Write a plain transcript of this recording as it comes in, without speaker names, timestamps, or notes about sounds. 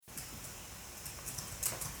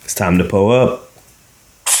It's time to pull up.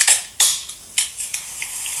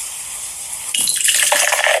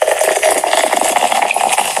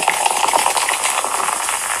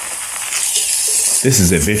 This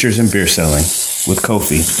is Adventures in Beer Selling with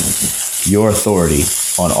Kofi, your authority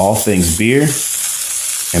on all things beer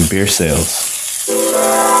and beer sales.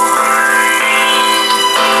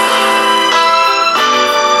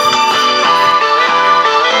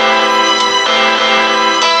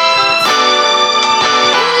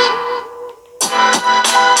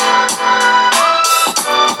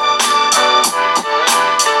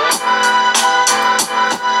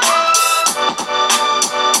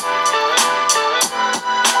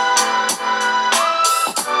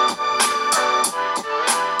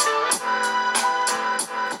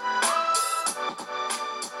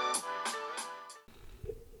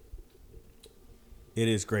 It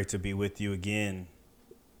is great to be with you again.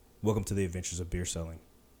 Welcome to the Adventures of Beer Selling.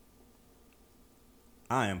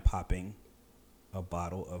 I am popping a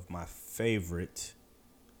bottle of my favorite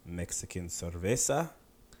Mexican cerveza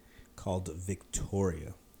called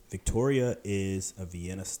Victoria. Victoria is a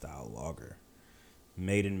Vienna-style lager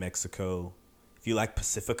made in Mexico. If you like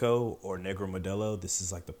Pacifico or Negro Modelo, this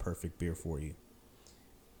is like the perfect beer for you.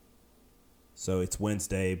 So it's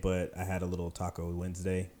Wednesday, but I had a little Taco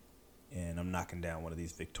Wednesday, and I'm knocking down one of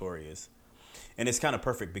these Victorias. And it's kind of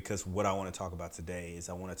perfect because what I want to talk about today is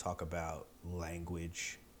I want to talk about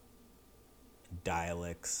language,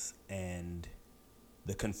 dialects, and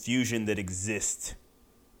the confusion that exists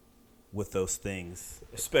with those things,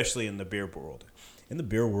 especially in the beer world. In the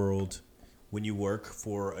beer world, when you work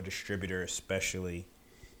for a distributor especially,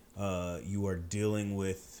 you are dealing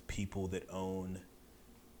with people that own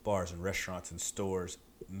bars and restaurants and stores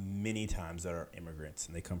many times that are immigrants,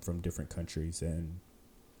 and they come from different countries. And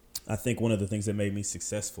I think one of the things that made me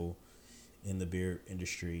successful in the beer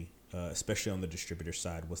industry, especially on the distributor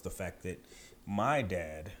side, was the fact that my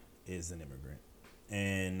dad is an immigrant,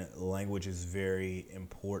 and language is very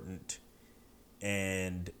important.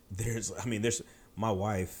 And there's my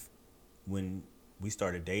wife, when we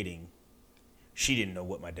started dating, she didn't know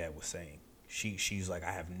what my dad was saying. She's like,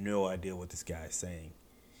 I have no idea what this guy is saying.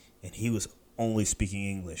 And he was only speaking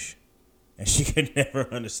English, and she could never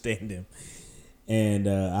understand him. And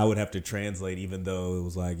I would have to translate, even though it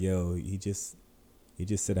was like, yo, he just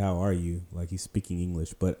said, how are you? Like, he's speaking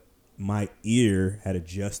English. But my ear had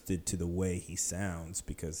adjusted to the way he sounds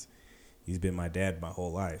because he's been my dad my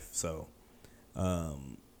whole life. So,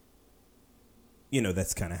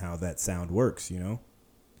 that's kind of how that sound works,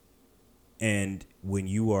 And when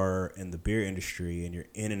you are in the beer industry and you're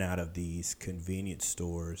in and out of these convenience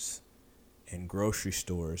stores and grocery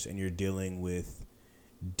stores and you're dealing with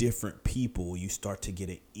different people, you start to get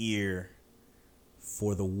an ear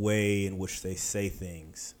for the way in which they say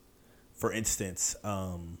things. For instance,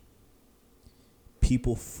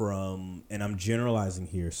 people from, and I'm generalizing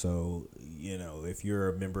here, so, if you're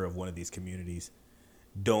a member of one of these communities,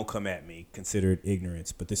 don't come at me, consider it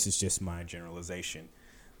ignorance, but this is just my generalization.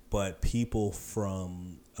 But people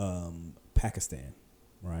from Pakistan,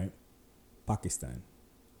 right? Pakistan.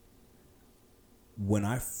 When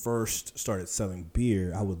I first started selling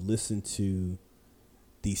beer, I would listen to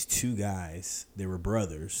these two guys. They were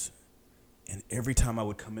brothers. And every time I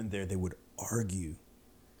would come in there, they would argue.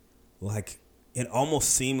 Like, it almost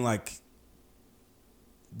seemed like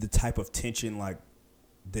the type of tension, like,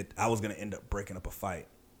 that I was going to end up breaking up a fight.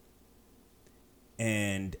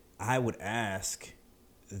 And I would ask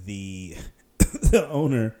the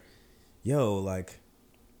owner, yo, like,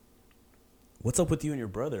 what's up with you and your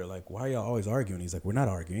brother? Like, why are y'all always arguing? He's like, we're not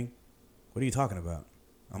arguing. What are you talking about?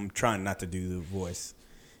 I'm trying not to do the voice.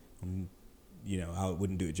 I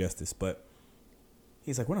wouldn't do it justice. But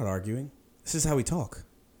he's like, we're not arguing. This is how we talk.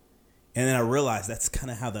 And then I realized that's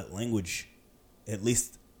kind of how that language, at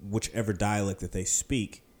least whichever dialect that they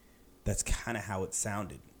speak, that's kind of how it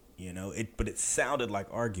sounded, But it sounded like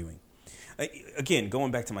arguing. Again,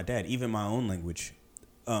 going back to my dad, even my own language,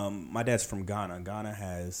 my dad's from Ghana. Ghana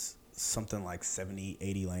has something like 70,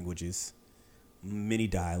 80 languages, many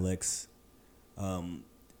dialects.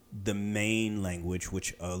 The main language,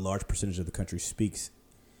 which a large percentage of the country speaks,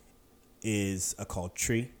 is called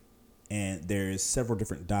Twi, and there's several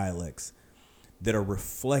different dialects that are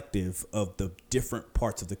reflective of the different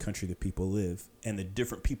parts of the country that people live and the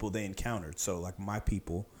different people they encountered. So, like my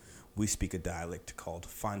people, we speak a dialect called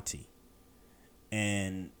Fanti,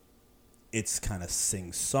 and it's kind of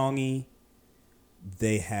sing-songy.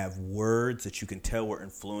 They have words that you can tell were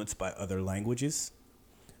influenced by other languages,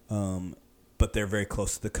 but they're very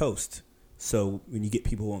close to the coast. So when you get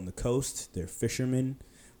people on the coast, they're fishermen.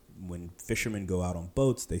 when fishermen go out on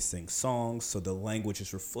boats, they sing songs. So the language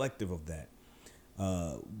is reflective of that.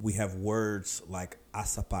 We have words like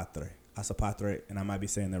asapatre. Asapatre, and I might be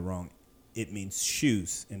saying that wrong. It means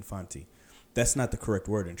shoes in Fanti. That's not the correct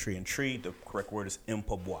word in Tree. In Tree, the correct word is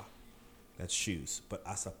empobois. That's shoes. But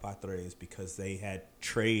asapatre is because they had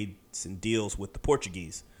trades and deals with the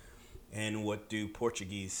Portuguese. And what do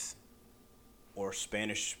Portuguese or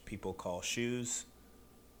Spanish people call shoes?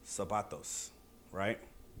 Sapatos, right?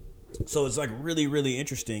 So it's like really, really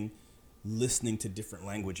interesting listening to different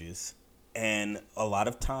languages. And a lot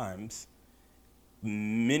of times,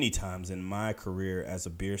 many times in my career as a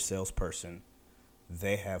beer salesperson,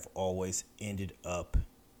 they have always ended up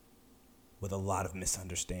with a lot of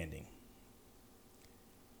misunderstanding.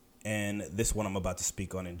 And this one I'm about to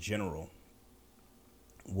speak on in general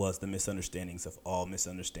was the misunderstandings of all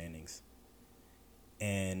misunderstandings.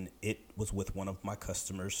 And it was with one of my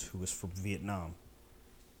customers who was from Vietnam.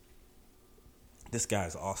 This guy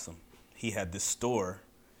is awesome. He had this store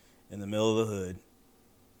in the middle of the hood,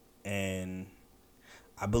 and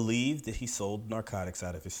I believe that he sold narcotics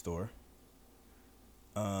out of his store.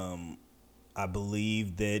 I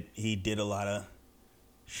believe that he did a lot of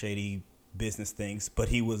shady business things, but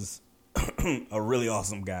he was a really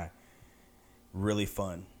awesome guy. Really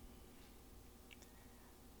fun.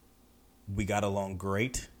 We got along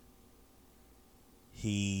great.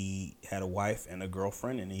 He had a wife and a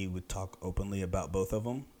girlfriend, and he would talk openly about both of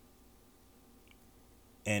them.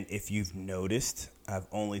 And if you've noticed, I've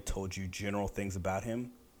only told you general things about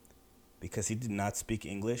him because he did not speak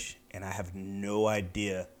English, and I have no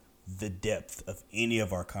idea the depth of any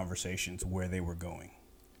of our conversations, where they were going.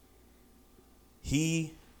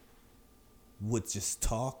 He would just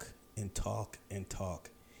talk and talk and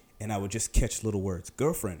talk, and I would just catch little words.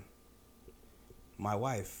 Girlfriend. My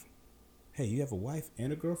wife. Hey, you have a wife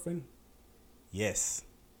and a girlfriend? Yes.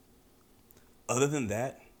 Other than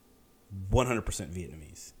that, 100%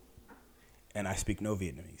 Vietnamese. And I speak no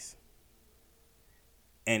Vietnamese.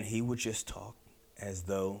 And he would just talk as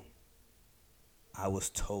though I was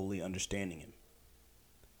totally understanding him.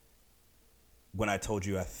 When I told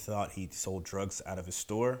you I thought he sold drugs out of his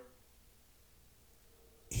store,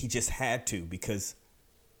 he just had to, because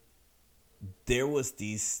there was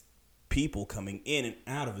these people coming in and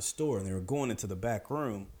out of his store, and they were going into the back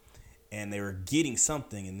room, and they were getting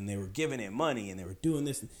something, and then they were giving him money, and they were doing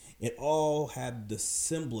this. It all had the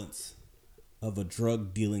semblance of a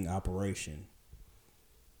drug dealing operation.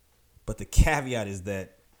 But the caveat is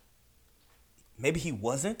that maybe he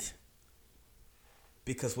wasn't,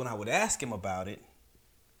 because when I would ask him about it,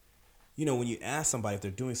 you know, when you ask somebody if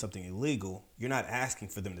they're doing something illegal, you're not asking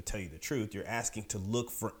for them to tell you the truth. You're asking to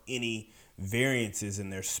look for any variances in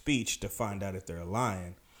their speech to find out if they're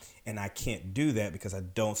lying. And I can't do that because I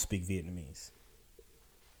don't speak Vietnamese.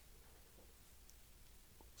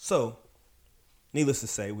 So, needless to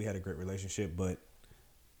say, we had a great relationship, but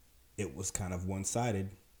it was kind of one-sided.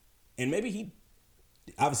 And maybe he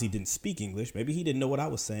obviously didn't speak English. Maybe he didn't know what I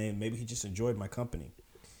was saying. Maybe he just enjoyed my company.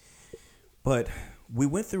 But we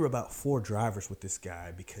went through about 4 drivers with this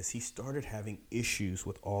guy because he started having issues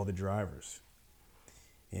with all the drivers.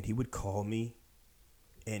 And he would call me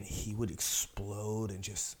and he would explode and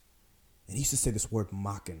he used to say this word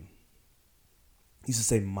mocking. He used to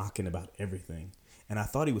say mocking about everything. And I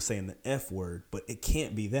thought he was saying the F word, but it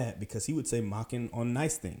can't be that, because he would say mocking on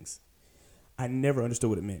nice things. I never understood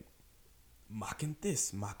what it meant. Mocking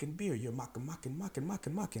this, mocking beer. You're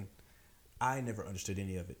mocking. I never understood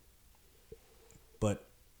any of it. But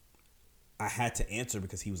I had to answer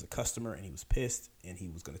because he was a customer and he was pissed and he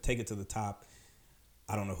was going to take it to the top.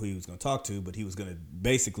 I don't know who he was going to talk to, but he was going to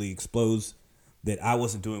basically expose that I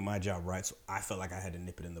wasn't doing my job right. So I felt like I had to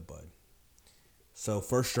nip it in the bud. So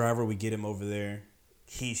first driver, we get him over there.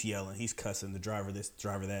 He's yelling. He's cussing. The driver this,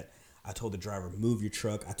 driver that. I told the driver, move your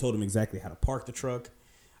truck. I told him exactly how to park the truck.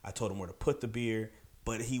 I told him where to put the beer.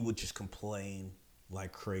 But he would just complain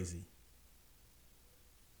like crazy.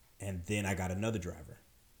 And then I got another driver.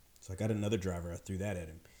 So I got another driver. I threw that at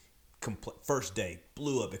him. First day,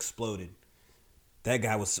 blew up, exploded. That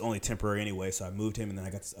guy was only temporary anyway, so I moved him, and then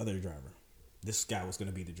I got this other driver. This guy was going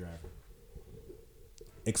to be the driver.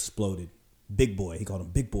 Exploded. Big boy. He called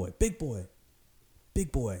him big boy. Big boy.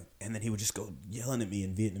 Big boy. And then he would just go yelling at me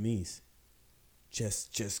in Vietnamese.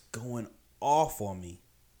 Just going off on me.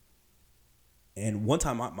 And one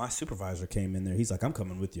time my supervisor came in there. He's like, I'm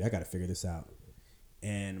coming with you. I got to figure this out.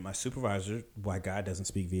 And my supervisor, white guy, doesn't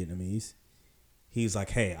speak Vietnamese. He's like,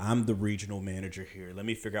 hey, I'm the regional manager here. Let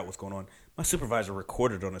me figure out what's going on. My supervisor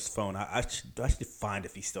recorded on his phone. I should find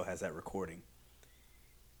if he still has that recording.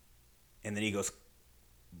 And then he goes,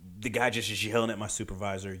 the guy just is yelling at my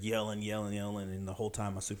supervisor, yelling. And the whole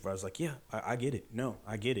time my supervisor's like, yeah, I get it. No,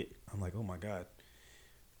 I get it. I'm like, oh my God.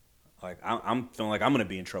 Like, I'm feeling like I'm going to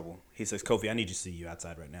be in trouble. He says, Kofi, I need to see you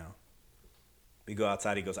outside right now. We go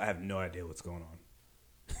outside. He goes, I have no idea what's going on.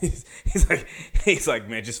 he's like,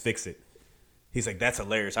 man, just fix it. He's like, that's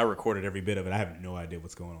hilarious. I recorded every bit of it. I have no idea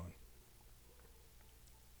what's going on.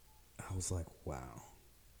 I was like, wow.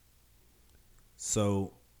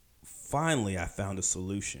 So finally I found a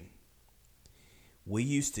solution. We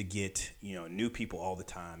used to get, new people all the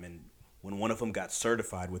time. And when one of them got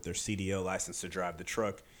certified with their CDL license to drive the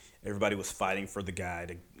truck, everybody was fighting for the guy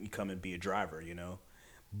to come and be a driver,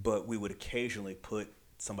 But we would occasionally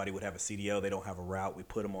somebody would have a CDL, they don't have a route. We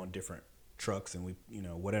put them on different trucks and we,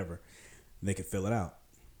 whatever. They could fill it out.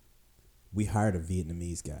 We hired a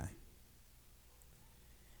Vietnamese guy.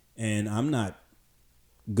 And I'm not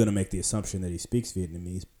going to make the assumption that he speaks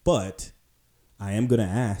Vietnamese, but I am going to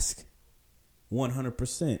ask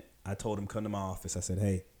 100%. I told him, come to my office. I said,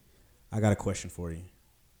 hey, I got a question for you.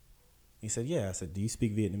 He said, yeah. I said, do you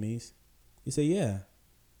speak Vietnamese? He said, yeah.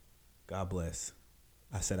 God bless.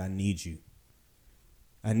 I said, I need you.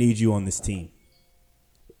 I need you on this team.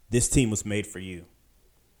 This team was made for you.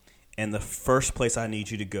 And the first place I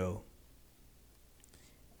need you to go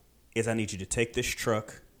is I need you to take this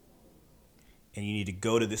truck and you need to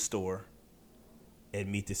go to this store and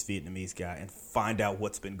meet this Vietnamese guy and find out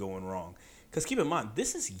what's been going wrong. Because keep in mind,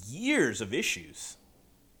 this is years of issues,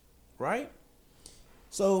 right?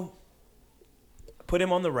 So I put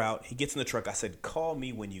him on the route. He gets in the truck. I said, call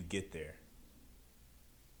me when you get there.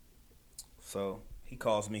 So he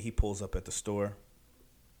calls me. He pulls up at the store.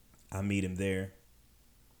 I meet him there.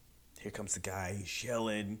 Here comes the guy. He's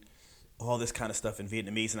yelling, all this kind of stuff in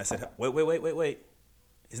Vietnamese. And I said, wait.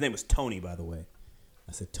 His name was Tony, by the way.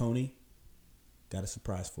 I said, Tony, got a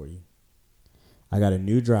surprise for you. I got a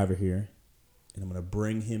new driver here, and I'm going to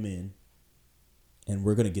bring him in, and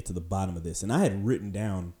we're going to get to the bottom of this. And I had written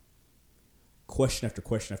down question after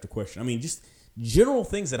question after question. I mean, just general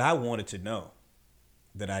things that I wanted to know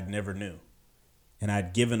that I'd never knew. And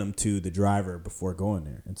I'd given them to the driver before going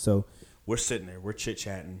there. And so we're sitting there, we're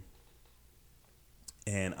chit-chatting,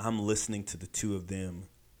 and I'm listening to the two of them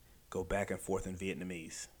go back and forth in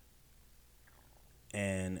Vietnamese.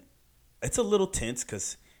 And it's a little tense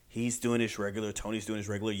because Tony's doing his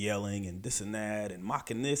regular yelling and this and that and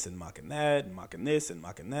mocking this and mocking that and mocking this and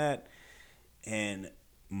mocking that. And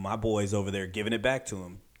my boy's over there giving it back to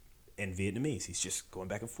him in Vietnamese. He's just going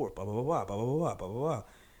back and forth, blah, blah, blah, blah, blah, blah, blah, blah, blah, blah.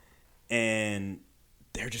 And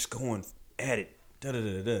they're just going at it. Da, da,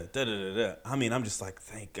 da, da, da, da, da. I mean, I'm just like,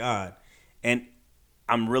 thank God. And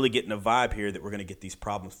I'm really getting a vibe here that we're going to get these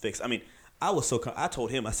problems fixed. I mean, I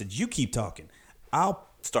told him, I said, you keep talking. I'll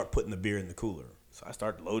start putting the beer in the cooler. So I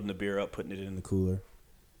started loading the beer up, putting it in the cooler.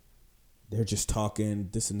 They're just talking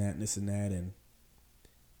this and that and this and that. And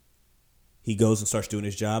he goes and starts doing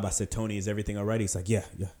his job. I said, Tony, is everything all right? He's like, yeah,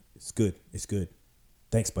 it's good. It's good.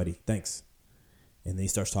 Thanks, buddy. Thanks. And then he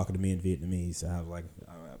starts talking to me in Vietnamese. I was like,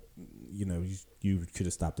 you could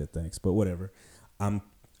have stopped at thanks, but whatever. I'm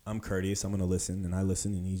courteous. I'm going to listen. And I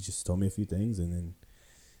listened, and he just told me a few things. And then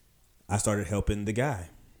I started helping the guy.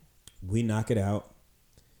 We knock it out.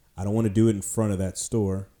 I don't want to do it in front of that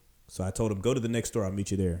store. So I told him, go to the next store. I'll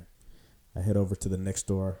meet you there. I head over to the next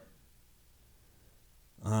door.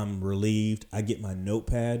 I'm relieved. I get my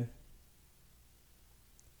notepad.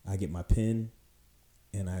 I get my pen.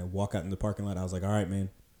 And I walk out in the parking lot. I was like, all right, man,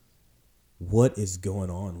 what is going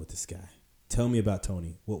on with this guy? Tell me about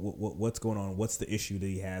Tony. What's going on? What's the issue that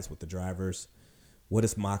he has with the drivers? What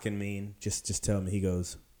does mocking mean? Just tell me. He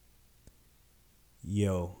goes,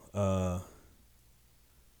 yo,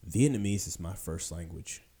 Vietnamese is my first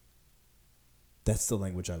language. That's the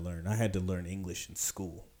language I learned. I had to learn English in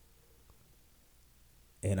school.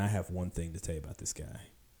 And I have one thing to tell you about this guy.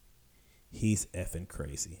 He's effing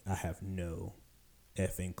crazy. I have no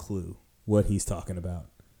effing clue what he's talking about.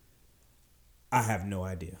 I have no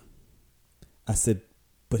idea. I said,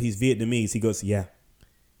 but he's Vietnamese. He goes, yeah,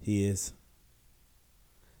 he is.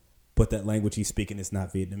 But that language he's speaking is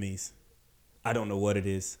not Vietnamese. I don't know what it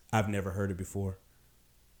is. I've never heard it before.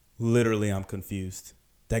 Literally, I'm confused.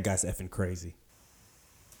 That guy's effing crazy.